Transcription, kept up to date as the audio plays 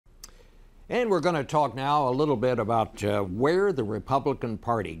And we're going to talk now a little bit about where the Republican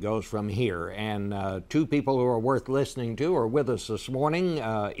Party goes from here. And two people who are worth listening to are with us this morning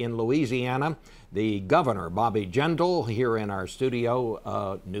in Louisiana. The governor, Bobby Jindal, here in our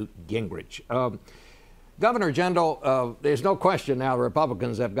studio, Newt Gingrich. Governor Jindal, there's no question now the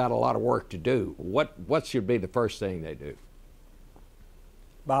Republicans have got a lot of work to do. What should be the first thing they do?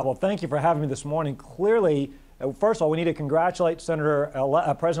 Bob, well, thank you for having me this morning. Clearly, first of all, we need to congratulate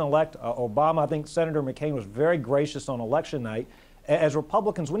President-elect Obama. I think Senator McCain was very gracious on election night. As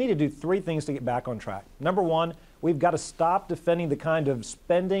Republicans, we need to do three things to get back on track. Number one, we've got to stop defending the kind of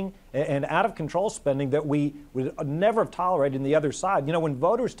spending and out-of-control spending that we would never have tolerated in the other side. You know, when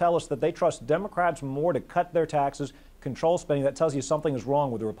voters tell us that they trust Democrats more to cut their taxes, control spending, that tells you something is wrong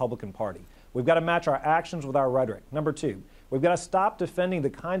with the Republican Party. We've got to match our actions with our rhetoric. Number two, we've got to stop defending the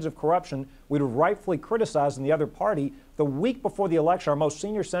kinds of corruption we'd rightfully criticize in the other party. The week before the election, our most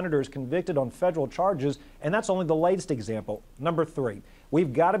senior senator is convicted on federal charges, and that's only the latest example. Number three,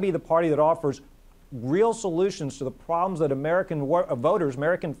 we've got to be the party that offers real solutions to the problems that American voters,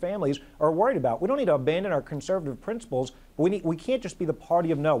 American families are worried about. We don't need to abandon our conservative principles, but we can't just be the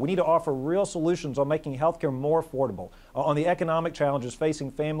party of no. We need to offer real solutions on making health care more affordable, on the economic challenges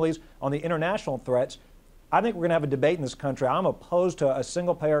facing families, on the international threats. I think we're going to have a debate in this country. I'm opposed to a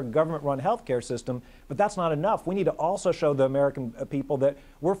single-payer, government-run health care system, but that's not enough. We need to also show the American people that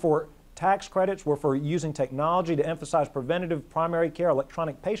we're for tax credits, we're for using technology to emphasize preventative primary care,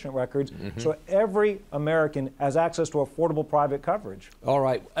 electronic patient records, so every American has access to affordable private coverage. All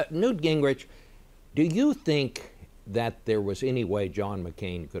right. Newt Gingrich, do you think that there was any way John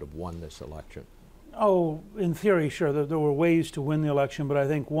McCain could have won this election? Oh, in theory, sure. There were ways to win the election, but I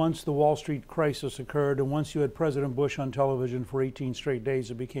think once the Wall Street crisis occurred and once you had President Bush on television for 18 straight days,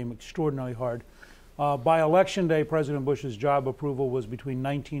 it became extraordinarily hard. By election day, President Bush's job approval was between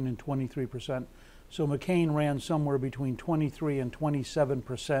 19 and 23%. So McCain ran somewhere between 23 and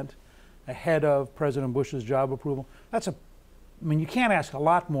 27% ahead of President Bush's job approval. I mean, you can't ask a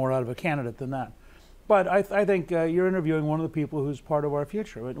lot more out of a candidate than that. But I think you're interviewing one of the people who's part of our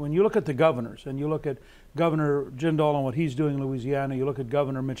future. When you look at the governors, and you look at Governor Jindal and what he's doing in Louisiana, you look at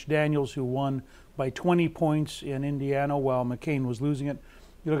Governor Mitch Daniels, who won by 20 points in Indiana while McCain was losing it.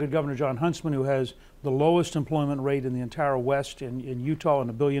 You look at Governor John Huntsman, who has the lowest employment rate in the entire West in Utah,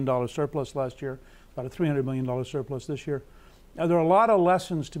 and $1 billion surplus last year, about a $300 million surplus this year. Now, there are a lot of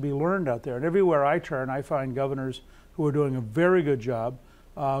lessons to be learned out there, and everywhere I turn, I find governors who are doing a very good job.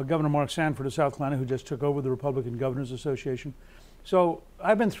 Governor Mark Sanford of South Carolina, who just took over the Republican Governors Association. So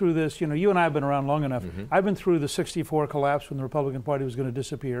I've been through this, you know, you and I have been around long enough. I've been through the '64 collapse when the Republican Party was going to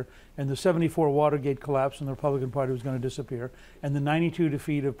disappear, and the '74 Watergate collapse when the Republican Party was going to disappear, and the '92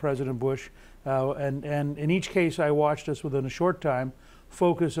 defeat of President Bush. And in each case, I watched us within a short time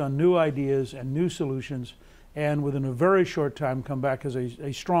focus on new ideas and new solutions, and within a very short time come back as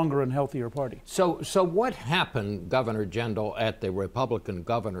a stronger and healthier party. So what happened, Governor Jindal, at the Republican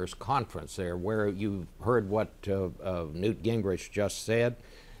Governors Conference there, where you heard what Newt Gingrich just said?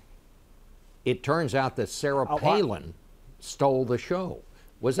 It turns out that Sarah Palin stole the show.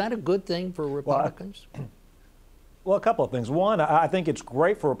 Was that a good thing for Republicans? Well, a couple of things. One, I think it's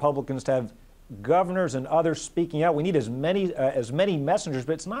great for Republicans to have governors and others speaking out. We need as many messengers,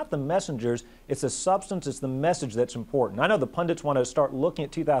 but it's not the messengers, it's the substance, it's the message that's important. I know the pundits want to start looking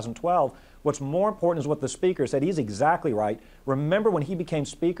at 2012. What's more important is what the speaker said. He's exactly right. Remember when he became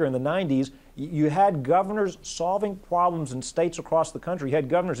speaker in the 90s, you had governors solving problems in states across the country. You had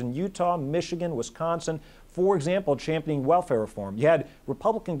governors in Utah, Michigan, Wisconsin, for example, championing welfare reform. You had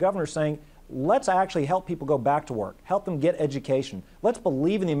Republican governors saying, let's actually help people go back to work, help them get education. Let's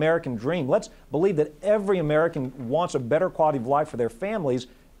believe in the American dream. Let's believe that every American wants a better quality of life for their families.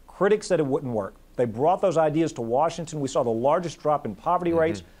 Critics said it wouldn't work. They brought those ideas to Washington. We saw the largest drop in poverty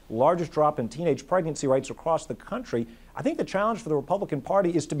rates, largest drop in teenage pregnancy rates across the country. I think the challenge for the Republican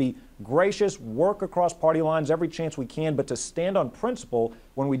Party is to be gracious, work across party lines every chance we can, but to stand on principle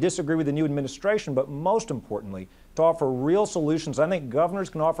when we disagree with the new administration, but most importantly, to offer real solutions. I think governors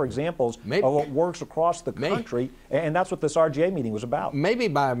can offer examples of what works across the country, and that's what this RGA meeting was about. Maybe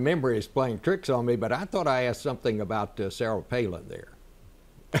my memory is playing tricks on me, but I thought I asked something about Sarah Palin there.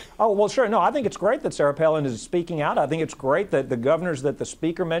 Oh, well, sure. No, I think it's great that Sarah Palin is speaking out. I think it's great that the governors that the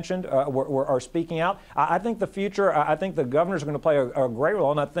speaker mentioned are speaking out. I think the future, I think the governors are going to play a great role,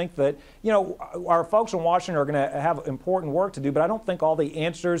 and I think that, you know, our folks in Washington are going to have important work to do, but I don't think all the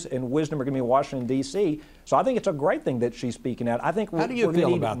answers and wisdom are going to be in Washington, D.C., so I think it's a great thing that she's speaking out. I think we're going to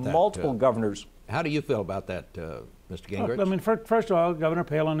need multiple governors. How do you feel about that, Mr. Gingrich? I mean, first of all, Governor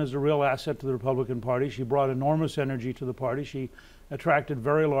Palin is a real asset to the Republican Party. She brought enormous energy to the party. She attracted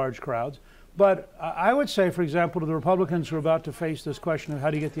very large crowds. But I would say, for example, to the Republicans who are about to face this question of how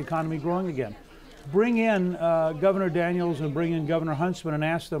do you get the economy growing again, bring in Governor Daniels and bring in Governor Huntsman and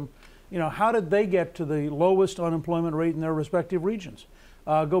ask them, you know, how did they get to the lowest unemployment rate in their respective regions?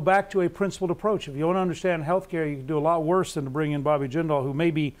 Go back to a principled approach. If you don't understand health care, you can do a lot worse than to bring in Bobby Jindal, who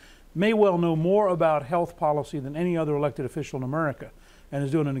may well know more about health policy than any other elected official in America and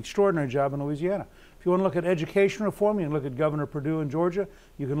is doing an extraordinary job in Louisiana. If you want to look at education reform, you can look at Governor Perdue in Georgia.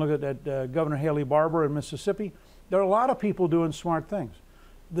 You can look at Governor Haley Barbour in Mississippi. There are a lot of people doing smart things.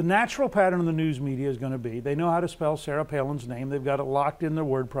 The natural pattern of the news media is going to be, they know how to spell Sarah Palin's name. They've got it locked in their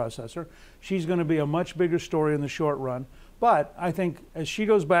word processor. She's going to be a much bigger story in the short run. But I think as she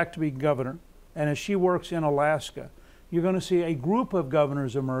goes back to be governor and as she works in Alaska, you're going to see a group of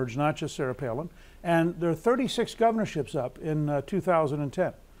governors emerge, not just Sarah Palin. And there are 36 governorships up in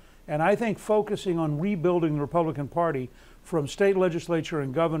 2010. And I think focusing on rebuilding the Republican Party from state legislature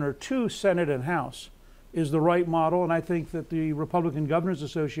and governor to Senate and House is the right model. And I think that the Republican Governors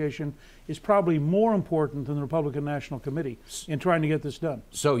Association is probably more important than the Republican National Committee in trying to get this done.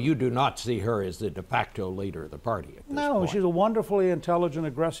 So you do not see her as the de facto leader of the party at this point? No, she's a wonderfully intelligent,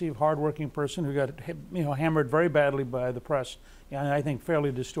 aggressive, hardworking person who got hammered very badly by the press, and I think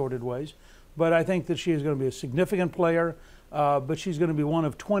fairly distorted ways. But I think that she is going to be a significant player. But she's going to be one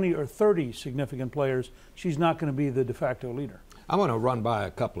of 20 or 30 significant players. She's not going to be the de facto leader. I want to run by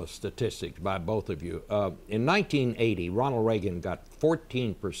a couple of statistics by both of you. In 1980, Ronald Reagan got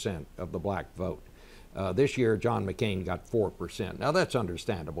 14% of the black vote. This year, John McCain got 4%. Now, that's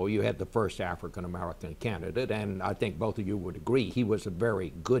understandable. You had the first African-American candidate, and I think both of you would agree he was a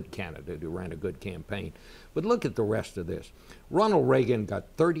very good candidate who ran a good campaign. But look at the rest of this. Ronald Reagan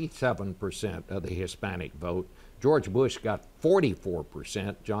got 37% of the Hispanic vote. George Bush got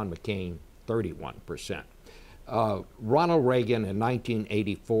 44%, John McCain 31%. Ronald Reagan in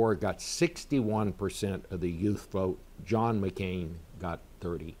 1984 got 61% of the youth vote. John McCain got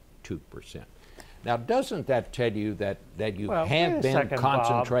 32%. Now, doesn't that tell you that you have been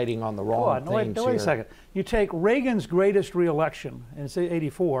concentrating on the wrong things here? Wait a second. You take Reagan's greatest reelection in, say,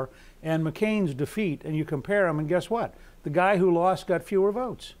 84 and McCain's defeat, and you compare them, and guess what? The guy who lost got fewer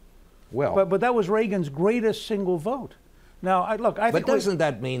votes. Well, but that was Reagan's greatest single vote. Now, I think. But doesn't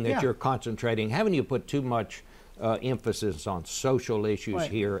that mean that you're concentrating? Haven't you put too much emphasis on social issues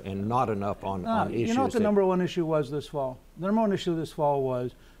here and not enough on issues? You know what the number one issue was this fall? The number one issue this fall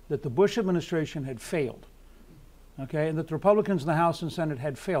was that the Bush administration had failed. Okay, and that the Republicans in the House and Senate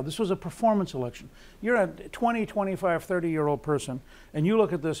had failed. This was a performance election. You're a 20, 25, 30-year-old person, and you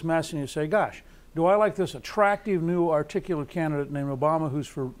look at this mess and you say, gosh, do I like this attractive, new, articulate candidate named Obama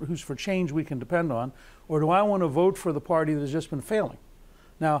who's for change we can depend on, or do I want to vote for the party that has just been failing?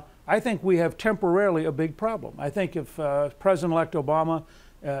 Now, I think we have temporarily a big problem. I think if President-elect Obama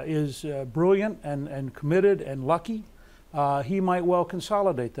is brilliant and committed and lucky, he might well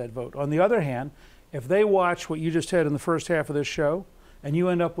consolidate that vote. On the other hand, if they watch what you just had in the first half of this show, and you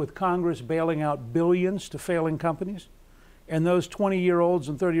end up with Congress bailing out billions to failing companies, and those 20-year-olds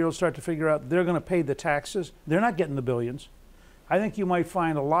and 30-year-olds start to figure out they're going to pay the taxes, they're not getting the billions, I think you might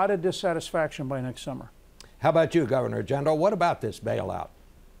find a lot of dissatisfaction by next summer. How about you, Governor Jindal? What about this bailout?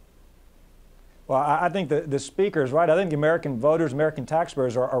 Well, I think the speaker is right. I think the American voters, American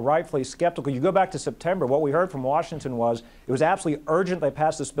taxpayers are rightfully skeptical. You go back to September, what we heard from Washington was it was absolutely urgent they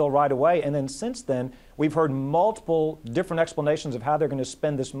passed this bill right away. And then since then, we've heard multiple different explanations of how they're going to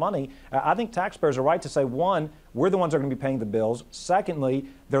spend this money. I think taxpayers are right to say, one, we're the ones that are going to be paying the bills. Secondly,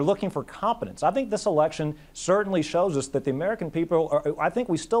 they're looking for competence. I think this election certainly shows us that the American people, I think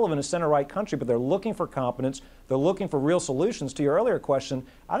we still live in a center-right country, but they're looking for competence. They're looking for real solutions. To your earlier question,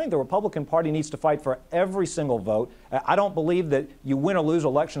 I think the Republican Party needs to fight for every single vote. I don't believe that you win or lose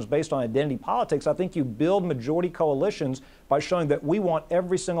elections based on identity politics. I think you build majority coalitions by showing that we want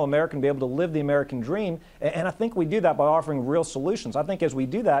every single American to be able to live the American dream. And I think we do that by offering real solutions. I think as we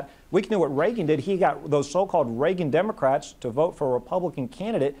do that, we can do what Reagan did. He got those so-called Reagan Democrats to vote for a Republican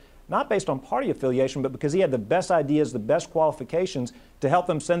candidate, not based on party affiliation, but because he had the best ideas, the best qualifications to help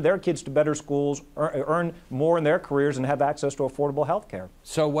them send their kids to better schools, earn more in their careers, and have access to affordable health care.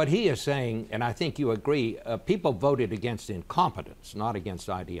 So what he is saying, and I think you agree, people voted against incompetence, not against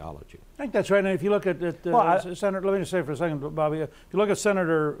ideology. I think that's right. And if you look at Senator, let me just say for a second, Bobby, if you look at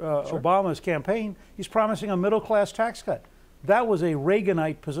Senator Obama's campaign, he's promising a middle-class tax cut. That was a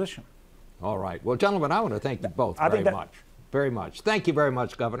Reaganite position. All right. Well, gentlemen, I want to thank you both very much. Very much. Thank you very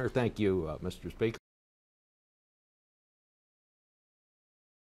much, Governor. Thank you, Mr. Speaker.